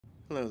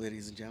Hello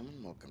ladies and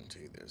gentlemen, welcome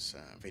to this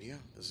video.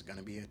 This is going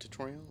to be a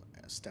tutorial,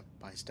 a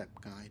step-by-step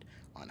guide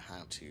on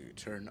how to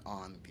turn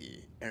on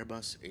the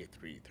Airbus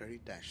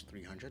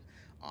A330-300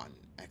 on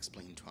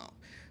XP12.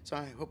 So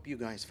I hope you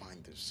guys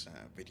find this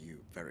video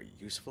very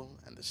useful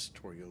and this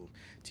tutorial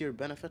to your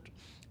benefit,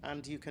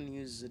 and you can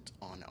use it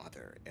on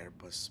other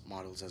Airbus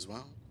models as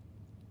well.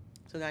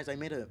 So guys, I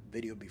made a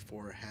video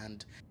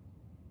beforehand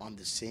on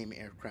the same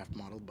aircraft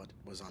model, but it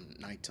was on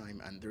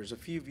nighttime, and there's a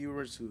few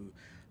viewers who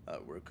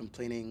were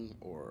complaining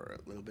or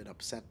a little bit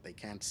upset they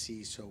can't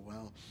see so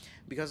well,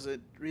 because it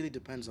really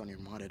depends on your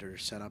monitor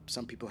setup.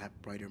 Some people have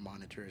brighter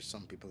monitors,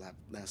 some people have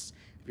less.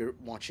 If you're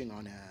watching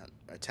on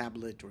a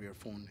tablet or your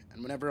phone,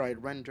 and whenever I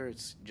render,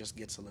 it just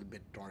gets a little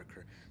bit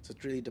darker, so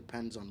it really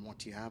depends on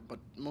what you have. But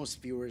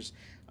most viewers,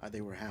 they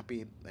were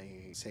happy.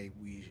 They say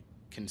we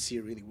can see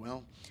really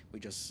well. We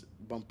just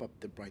bump up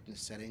the brightness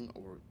setting,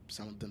 or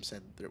some of them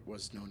said there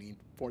was no need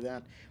for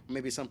that. Or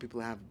maybe some people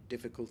have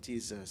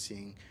difficulties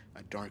seeing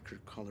darker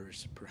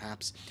colors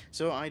perhaps.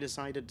 So I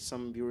decided,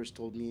 some viewers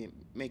told me,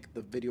 make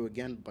the video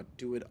again but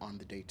do it on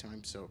the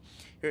daytime. So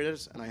here it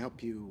is, and I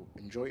hope you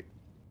enjoy it.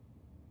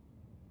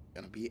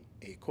 Gonna be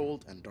a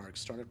cold and dark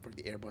startup for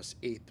the Airbus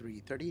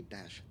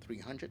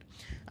A330-300,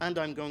 and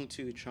I'm going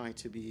to try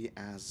to be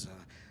as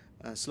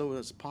slow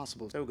as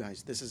possible. So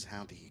guys, this is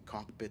how the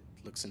cockpit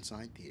looks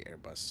inside the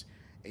Airbus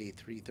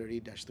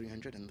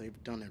A330-300, and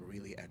they've done a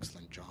really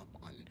excellent job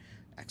on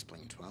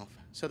XP12.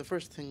 So the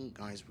first thing,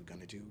 guys, we're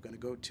going to do, we're going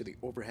to go to the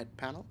overhead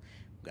panel.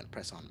 We're going to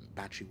press on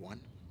battery 1,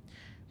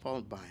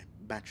 followed by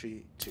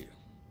battery 2.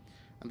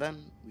 And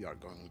then we are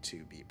going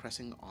to be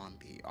pressing on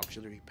the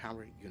auxiliary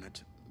power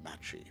unit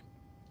battery.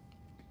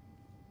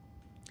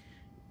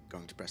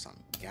 Going to press on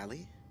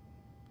galley,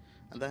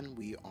 and then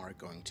we are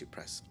going to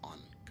press on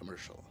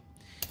commercial.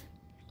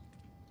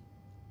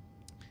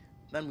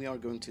 Then we are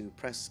going to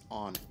press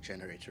on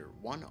generator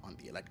 1 on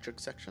the electric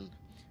section,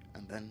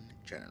 and then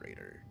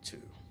generator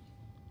 2.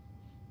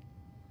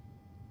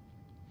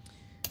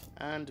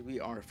 And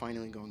we are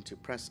finally going to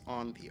press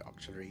on the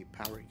auxiliary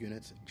power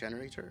unit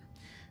generator.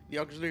 The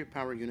auxiliary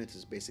power unit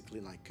is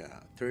basically like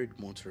a third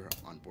motor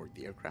on board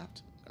the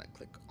aircraft. I'm going to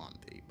click on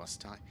the bus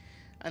tie,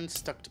 and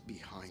stuck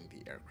behind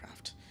the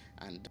aircraft.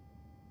 And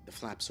the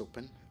flaps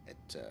open,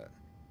 it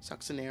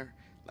sucks in air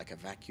like a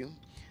vacuum,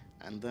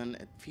 and then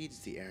it feeds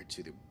the air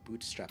to the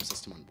bootstrap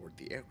system on board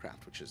the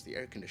aircraft, which is the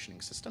air conditioning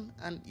system,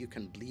 and you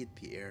can bleed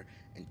the air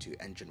into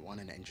engine 1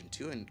 and engine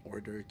 2 in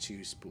order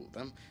to spool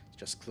them.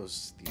 Just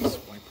close these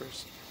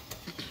wipers.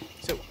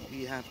 So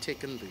we have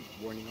taken the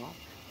warning off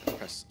and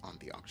press on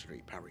the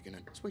auxiliary power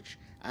unit switch,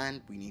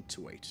 and we need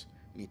to wait.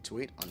 We need to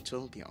wait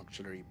until the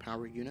auxiliary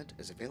power unit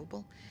is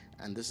available,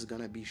 and this is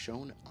going to be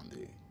shown on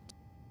the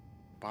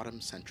bottom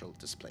central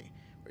display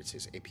where it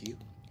says APU.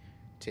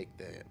 Take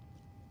the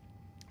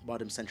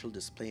bottom central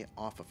display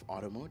off of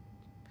auto mode,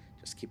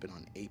 just keep it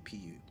on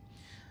APU.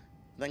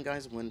 Then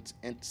guys, when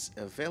it's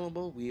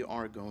available, we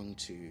are going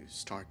to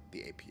start the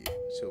APU.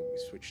 So we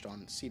switched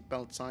on,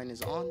 seatbelt sign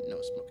is on,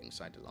 no smoking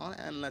sign is on,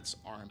 and let's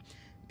arm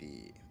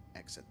the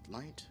exit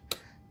light,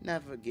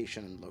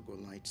 navigation and logo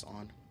lights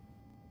on,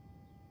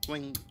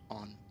 swing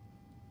on,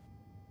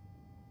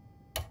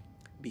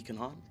 beacon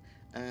on,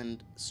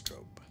 and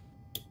strobe.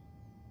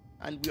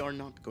 And we are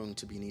not going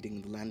to be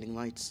needing the landing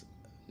lights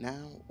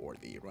now, or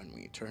the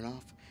runway turn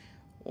off,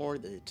 or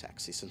the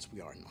taxi, since we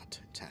are not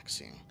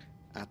taxiing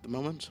at the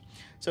moment.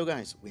 So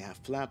guys, we have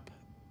flap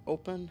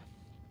open,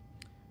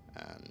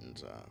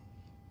 and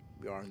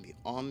we are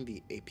on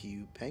the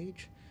APU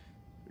page.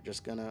 We're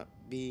just gonna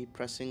be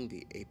pressing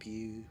the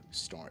APU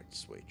start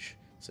switch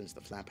since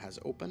the flap has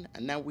opened,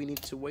 and now we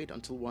need to wait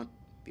until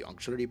the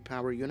auxiliary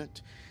power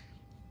unit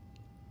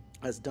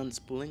has done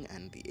spooling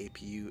and the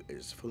APU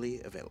is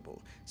fully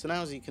available. So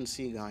now, as you can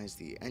see guys,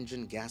 the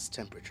engine gas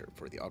temperature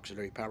for the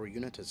auxiliary power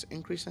unit is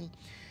increasing.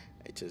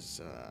 It is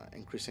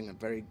increasing at a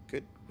very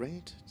good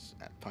rate. It's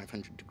at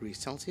 500 degrees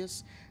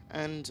Celsius,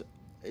 and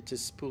it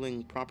is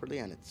spooling properly,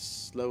 and it's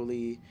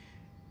slowly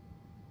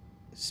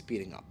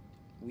speeding up.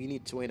 We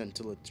need to wait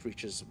until it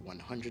reaches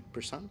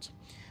 100%.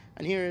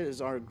 And here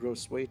is our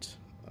gross weight.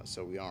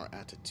 So we are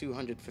at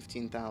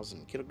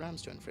 215,000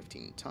 kilograms,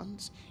 215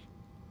 tons.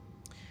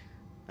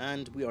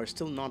 And we are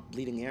still not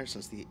bleeding air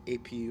since the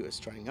APU is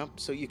starting up.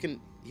 So you can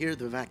hear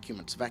the vacuum.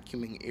 It's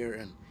vacuuming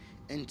air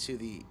into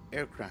the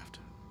aircraft.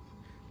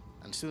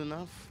 And soon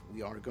enough,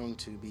 we are going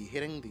to be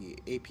hitting the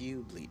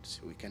APU bleed.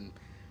 So we can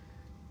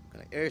go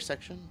to air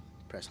section,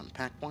 press on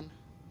pack 1,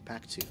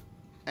 pack 2.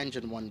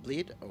 Engine 1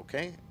 bleed,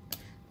 okay.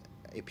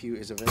 APU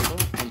is available.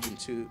 Engine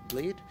 2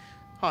 bleed.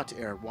 Hot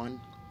air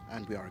 1,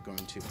 and we are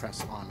going to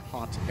press on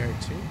hot air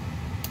 2.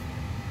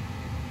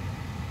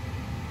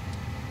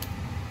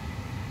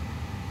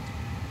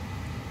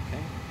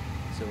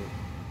 So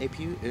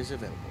APU is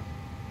available.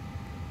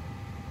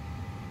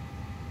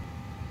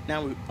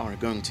 Now we are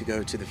going to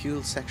go to the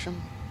fuel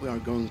section. We are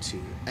going to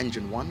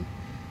engine 1.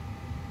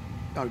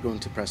 We are going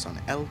to press on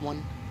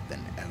L1,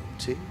 then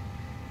L2,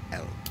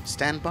 L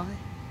standby,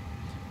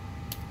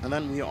 and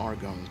then we are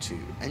going to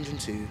engine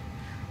 2,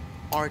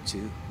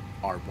 R2,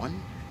 R1,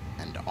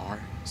 and R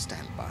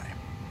standby.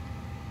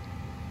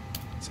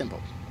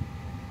 Simple.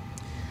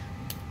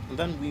 And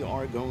then we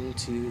are going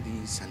to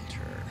the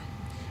center.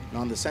 And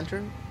on the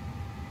center,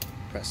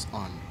 press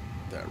on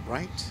the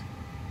right,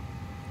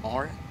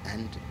 R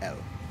and L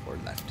for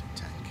left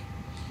tank.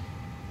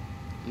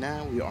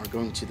 Now we are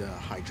going to the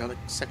hydraulic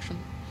section,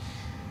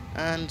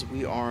 and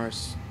we are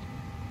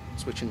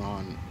switching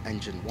on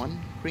engine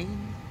 1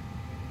 green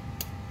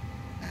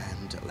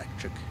and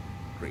electric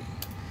green.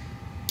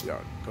 We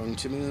are going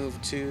to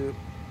move to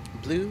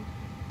blue,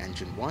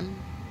 engine 1,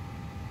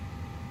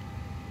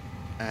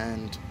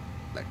 and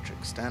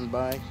electric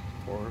standby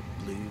for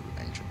blue,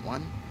 engine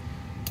 1,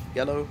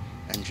 yellow,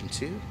 engine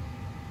 2.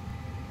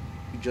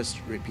 You just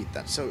repeat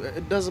that. So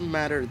it doesn't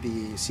matter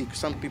the sequence.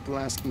 Some people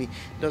ask me,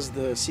 does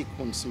the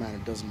sequence matter?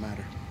 It doesn't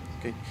matter.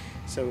 Okay,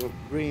 so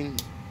green,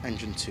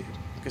 engine 2.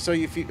 Okay, so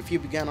if you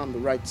began on the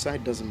right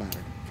side, doesn't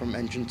matter, from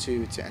engine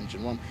 2 to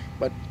engine 1,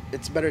 but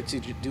it's better to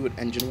do it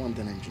engine 1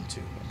 than engine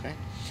 2. Okay,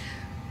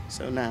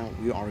 so now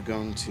we are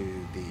going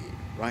to the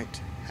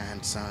right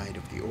hand side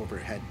of the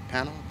overhead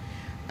panel,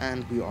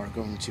 and we are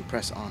going to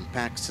press on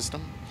PAC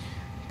system,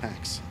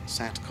 PAC's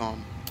SATCOM,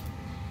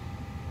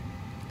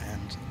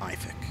 and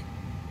IFIC.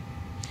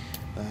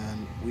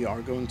 Then we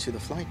are going to the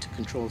flight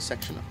control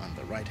section on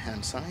the right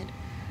hand side.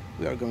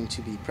 We are going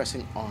to be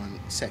pressing on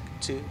SEC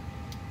 2,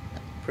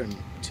 Prim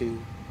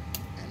 2,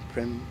 and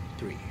Prim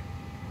 3.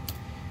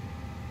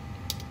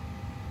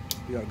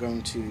 We are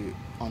going to,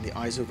 on the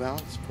ISO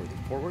valves for the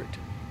forward,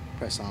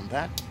 press on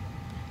that,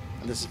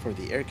 and this is for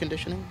the air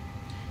conditioning.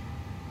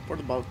 For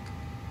the bulk,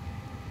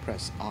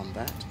 press on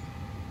that,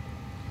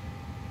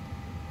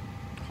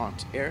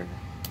 hot air,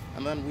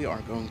 and then we are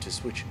going to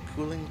switch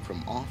cooling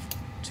from off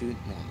to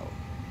normal.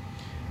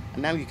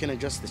 And now you can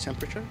adjust the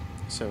temperature.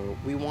 So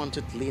we want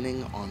it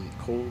leaning on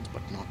cold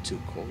but not too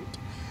cold.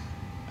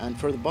 And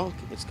for the bulk,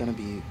 it's going to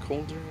be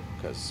colder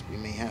because we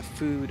may have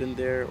food in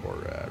there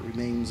or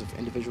remains of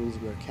individuals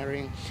we're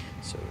carrying,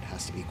 so it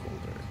has to be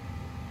colder.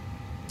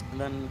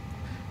 And then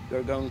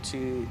we're going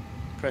to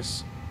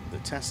press the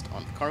test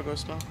on the cargo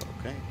smoke,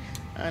 okay,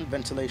 and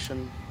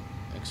ventilation,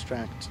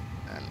 extract,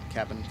 and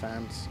cabin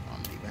fans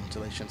on the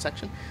ventilation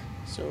section.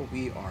 So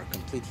we are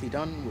completely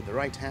done with the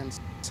right hand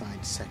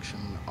side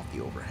section of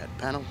the overhead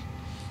panel.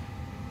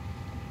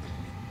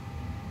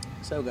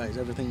 So guys,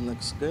 everything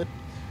looks good.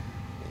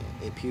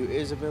 The APU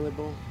is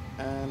available,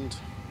 and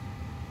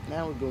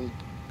now we're going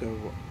to go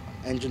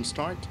engine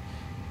start,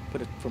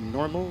 put it from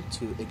normal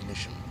to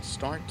ignition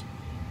start.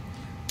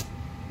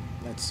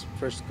 Let's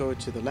first go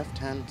to the left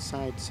hand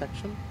side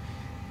section,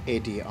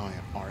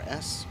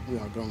 ADIRS. We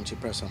are going to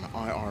press on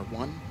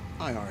IR1,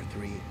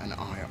 IR3, and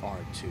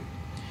IR2.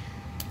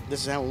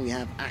 This is how we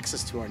have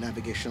access to our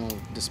navigational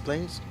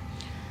displays.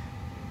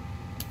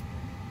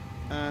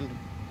 And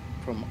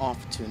from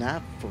off to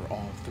nav for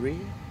all three,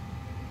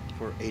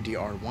 for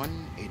ADR1,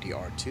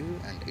 ADR2,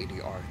 and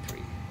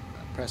ADR3.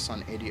 Press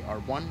on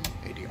ADR1,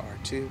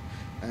 ADR2,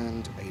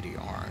 and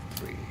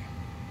ADR3.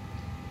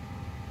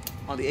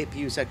 On the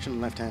APU section,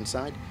 left hand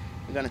side,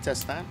 we're going to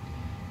test that.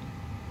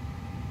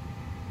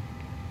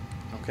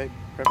 Okay,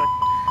 perfect.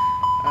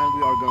 And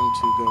we are going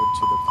to go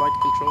to the flight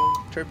control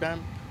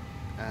turbine,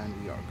 and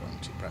we are going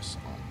to press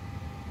on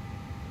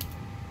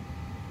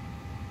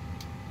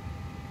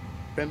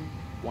Prim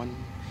 1.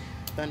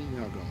 Then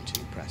we are going to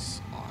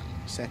press on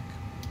Sec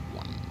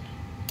 1.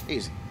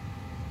 Easy.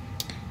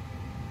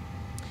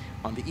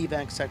 On the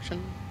evac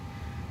section,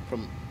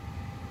 from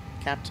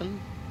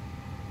captain,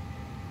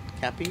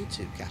 Cappy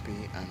to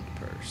Cappy and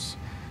purse.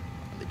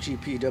 On the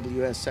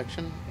GPWS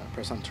section,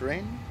 press on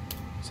terrain,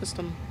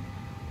 system,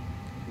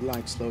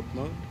 glide slope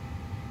mode,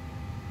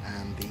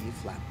 and the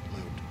flap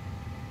mode.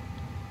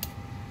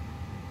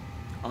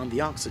 On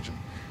the oxygen,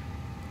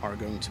 are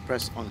going to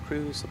press on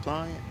crew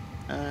supply,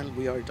 and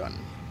we are done.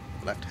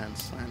 Left hand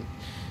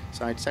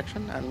side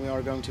section, and we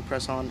are going to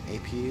press on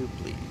APU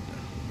bleed.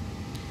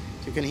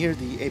 So you can hear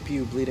the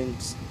APU bleeding,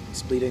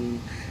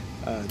 bleeding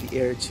the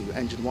air to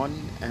engine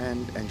 1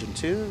 and engine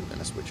 2. I'm going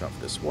to switch off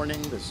this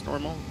warning. This is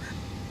normal.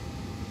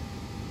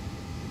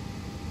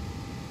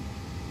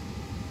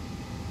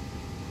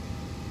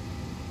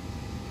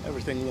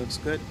 Everything looks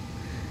good.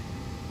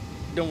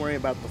 Don't worry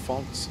about the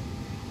faults,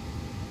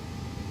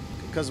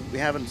 because we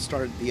haven't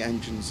started the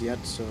engines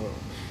yet, so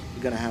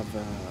we're going to have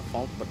a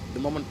fault, but the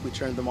moment we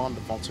turn them on,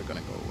 the faults are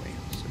going to go away.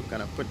 So we're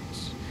going to put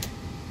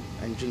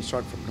engine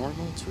start from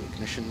normal to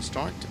ignition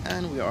start,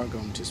 and we are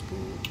going to spool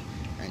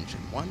engine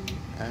 1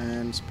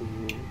 and spool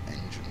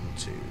engine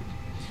 2.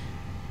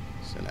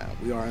 So now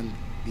we are on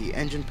the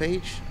engine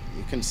page.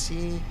 You can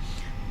see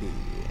the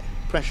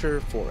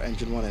pressure for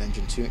engine 1 and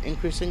engine 2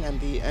 increasing,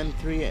 and the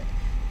N3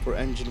 for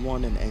engine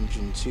 1 and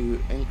engine 2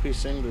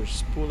 increasing. They're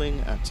spooling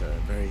at a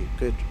very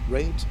good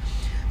rate,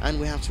 and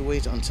we have to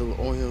wait until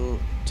oil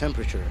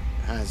temperature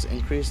has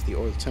increased. The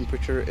oil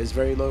temperature is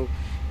very low.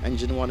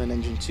 Engine 1 and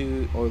engine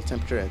 2 oil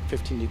temperature at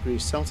 15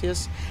 degrees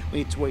Celsius. We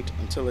need to wait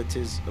until it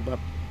is above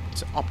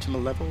its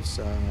optimal levels,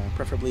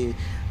 preferably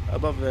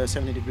above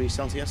 70 degrees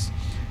Celsius.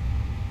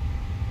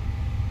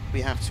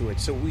 we have to wait.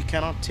 So we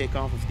cannot take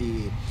off if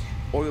the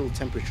oil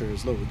temperature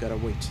is low. We gotta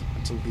wait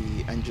until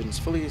the engine's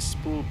fully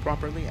spooled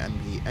properly and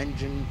the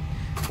engine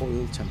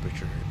oil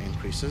temperature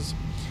increases.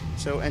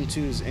 So N2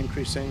 is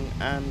increasing,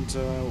 and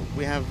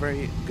we have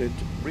very good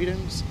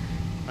readings,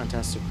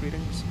 fantastic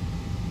readings.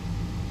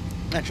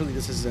 Naturally,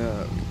 this is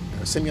a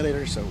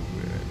simulator, so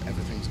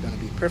everything's going to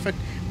be perfect,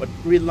 but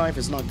real life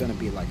is not going to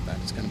be like that.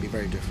 It's going to be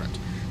very different.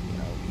 You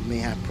know, you may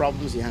have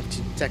problems, you have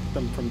to detect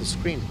them from the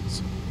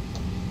screens.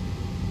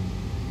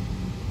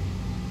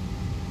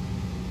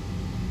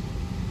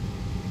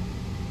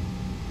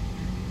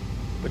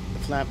 With the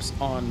flaps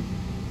on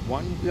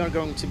 1, we are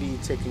going to be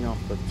taking off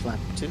with flap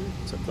 2,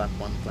 so flap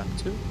 1, flap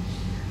 2,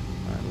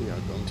 and we are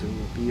going to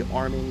be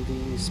arming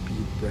the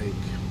speed brake,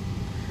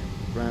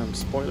 ground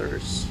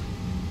spoilers,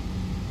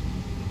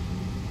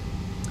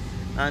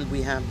 and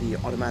we have the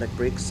automatic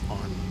brakes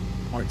on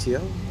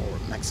RTO,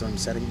 or maximum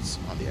settings,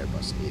 on the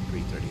Airbus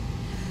A330.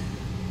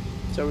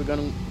 So we're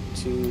going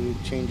to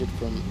change it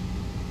from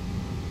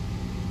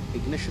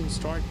ignition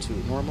start to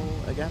normal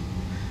again,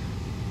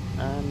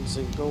 and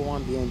so go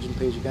on the engine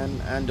page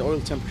again, and the oil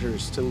temperature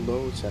is still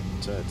low. It's at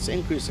it's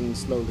increasing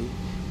slowly,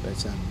 but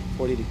it's at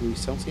 40 degrees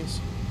Celsius.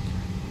 So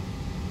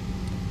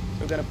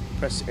we're going to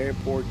press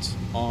airport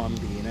on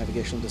the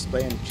navigational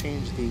display and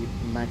change the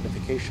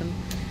magnification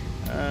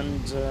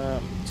and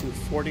to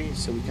 40,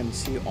 so we can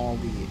see all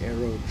the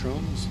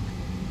aerodromes.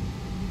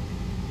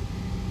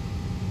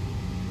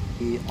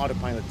 The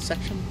autopilot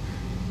section,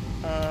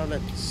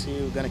 let's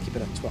see, we're going to keep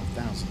it at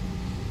 12,000.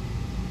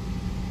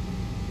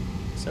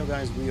 So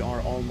guys, we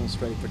are almost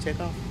ready for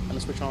takeoff. I'm going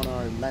to switch on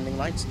our landing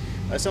lights.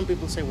 Some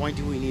people say, why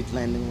do we need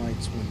landing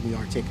lights when we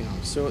are taking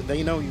off? So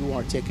they know you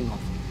are taking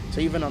off.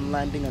 So even on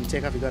landing and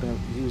takeoff, you got to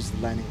use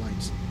the landing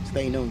lights, so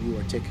they know you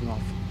are taking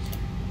off.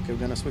 Okay, we're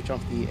going to switch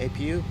off the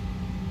APU.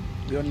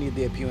 We don't need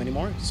the APU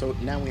anymore, so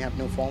now we have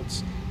no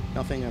faults,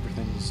 nothing,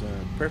 everything's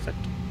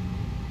perfect.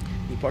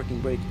 The parking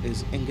brake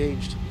is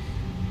engaged,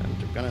 and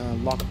we're going to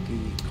lock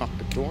the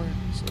cockpit door,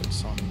 so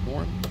it's on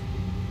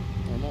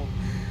normal,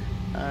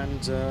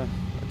 and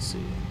let's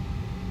see.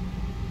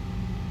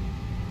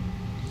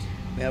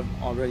 We have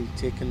already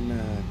taken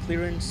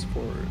clearance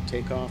for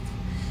takeoff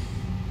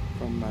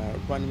from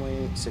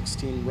runway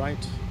 16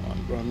 right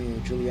on Romeo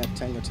Juliet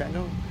Tango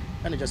Tango.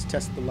 And just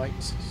test the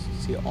lights,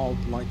 see all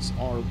the lights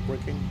are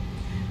working,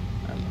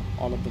 and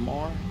all of them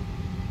are.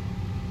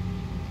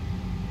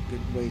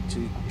 Good way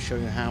to show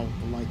you how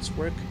the lights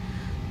work,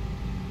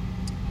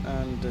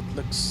 and it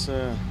looks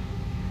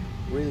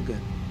really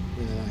good,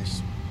 really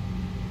nice.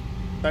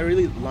 I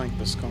really like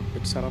this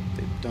cockpit setup.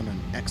 They've done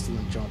an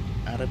excellent job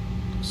at it.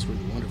 It's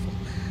really wonderful.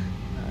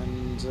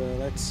 And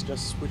let's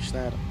just switch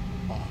that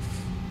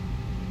off.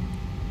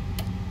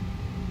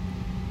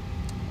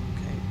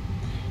 Okay.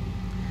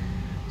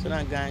 So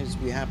now guys,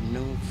 we have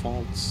no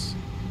faults,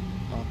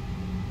 not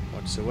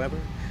whatsoever.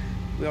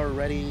 We are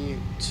ready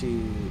to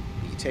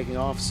be taking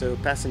off. So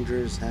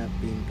passengers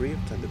have been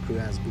briefed and the crew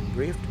has been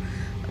briefed.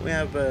 And we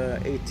have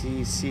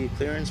ATC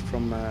clearance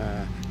from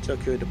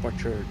Tokyo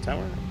Departure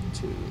Tower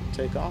to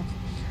take off.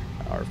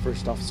 Our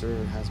first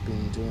officer has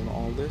been doing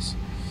all this,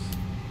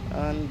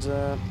 and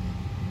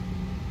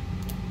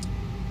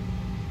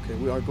okay,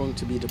 we are going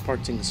to be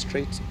departing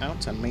straight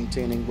out and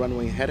maintaining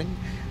runway heading.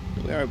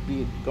 We are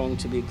going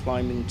to be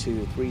climbing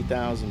to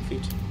 3,000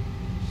 feet,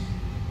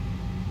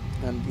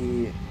 and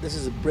this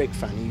is a brake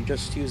fan. You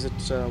just use it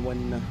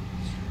when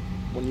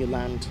you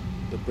land.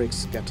 The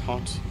brakes get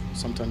hot.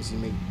 Sometimes you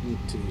may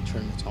need to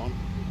turn it on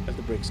if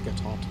the brakes get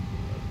hot,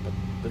 but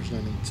there's no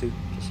need to.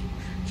 Just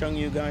showing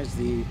you guys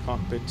the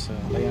cockpit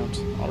layout.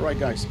 Alright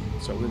guys,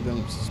 so we're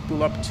going to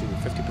spool up to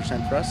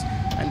 50% thrust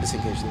and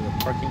disengage the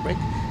parking brake.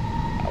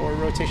 Our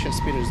rotation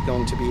speed is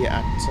going to be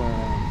at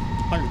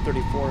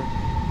 134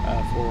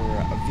 for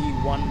a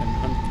V1 and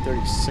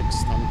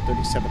 136,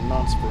 137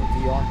 knots for a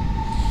VR.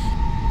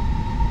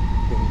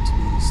 Going to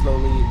be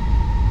slowly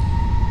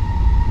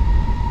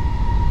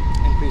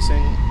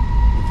increasing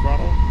the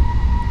throttle.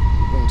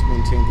 We're going to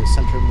maintain the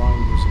center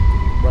line using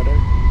the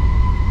rudder.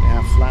 We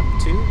have flap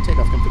 2,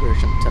 takeoff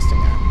configuration testing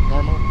at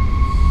normal.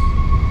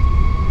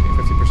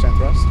 Okay, 50%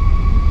 thrust.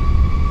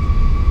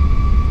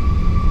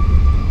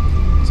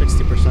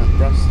 60%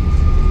 thrust.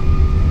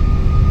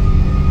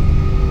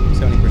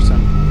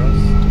 70%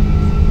 thrust.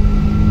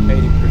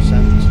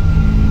 80%.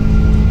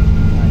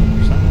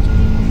 90%.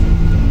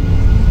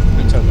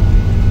 And total.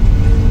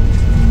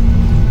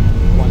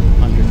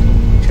 100.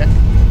 Check.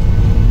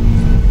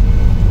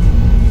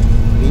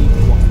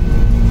 V1.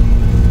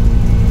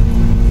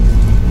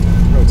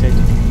 Rotate.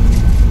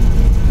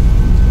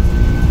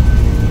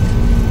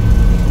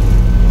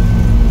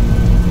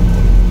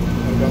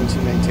 We're going to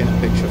maintain a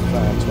pitch of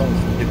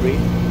 12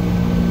 degrees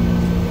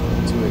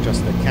to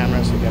adjust the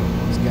camera so you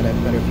get a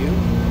better view.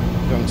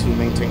 We're going to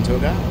maintain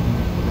toga.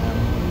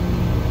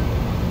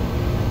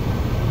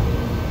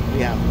 We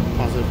have a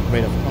positive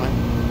rate of climb.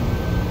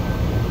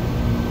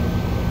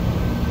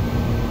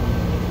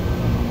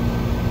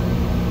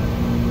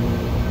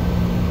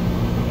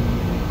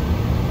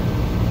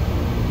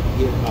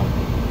 Gear up.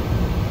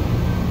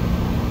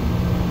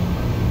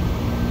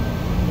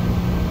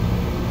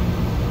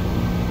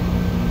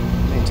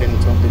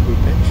 maintaining 12-degree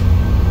pitch.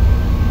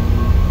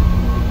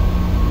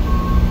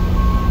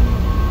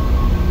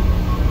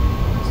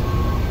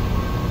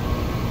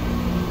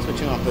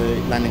 Switching off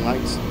the landing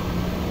lights.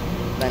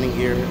 Landing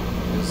gear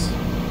is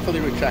fully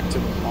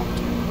retractable and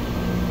locked.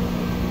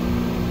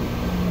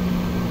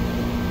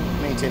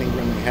 Maintaining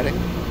runway heading.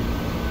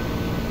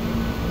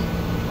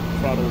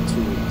 Throttle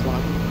to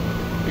climb.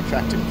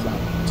 Retracting flap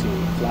to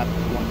flap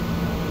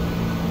 1.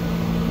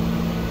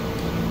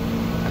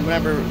 And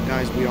whenever,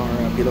 guys, we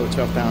are below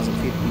 12,000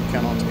 feet, we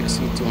cannot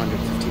exceed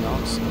 250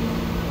 knots.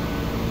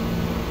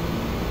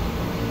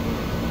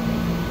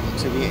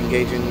 To be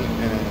engaging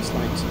in a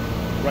slight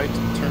right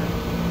turn.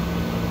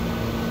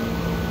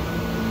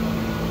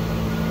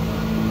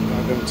 We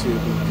are going to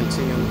be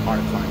continuing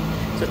our climb.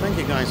 So thank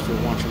you guys for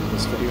watching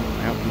this video.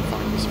 I hope you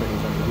find this video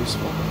very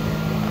useful.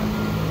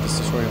 This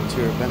tutorial to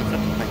your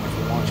benefit, and thank you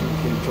for watching.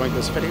 If you enjoyed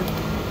this video,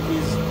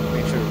 please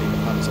make sure to leave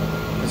a thumbs up,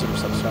 consider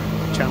subscribing to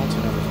the channel to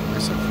know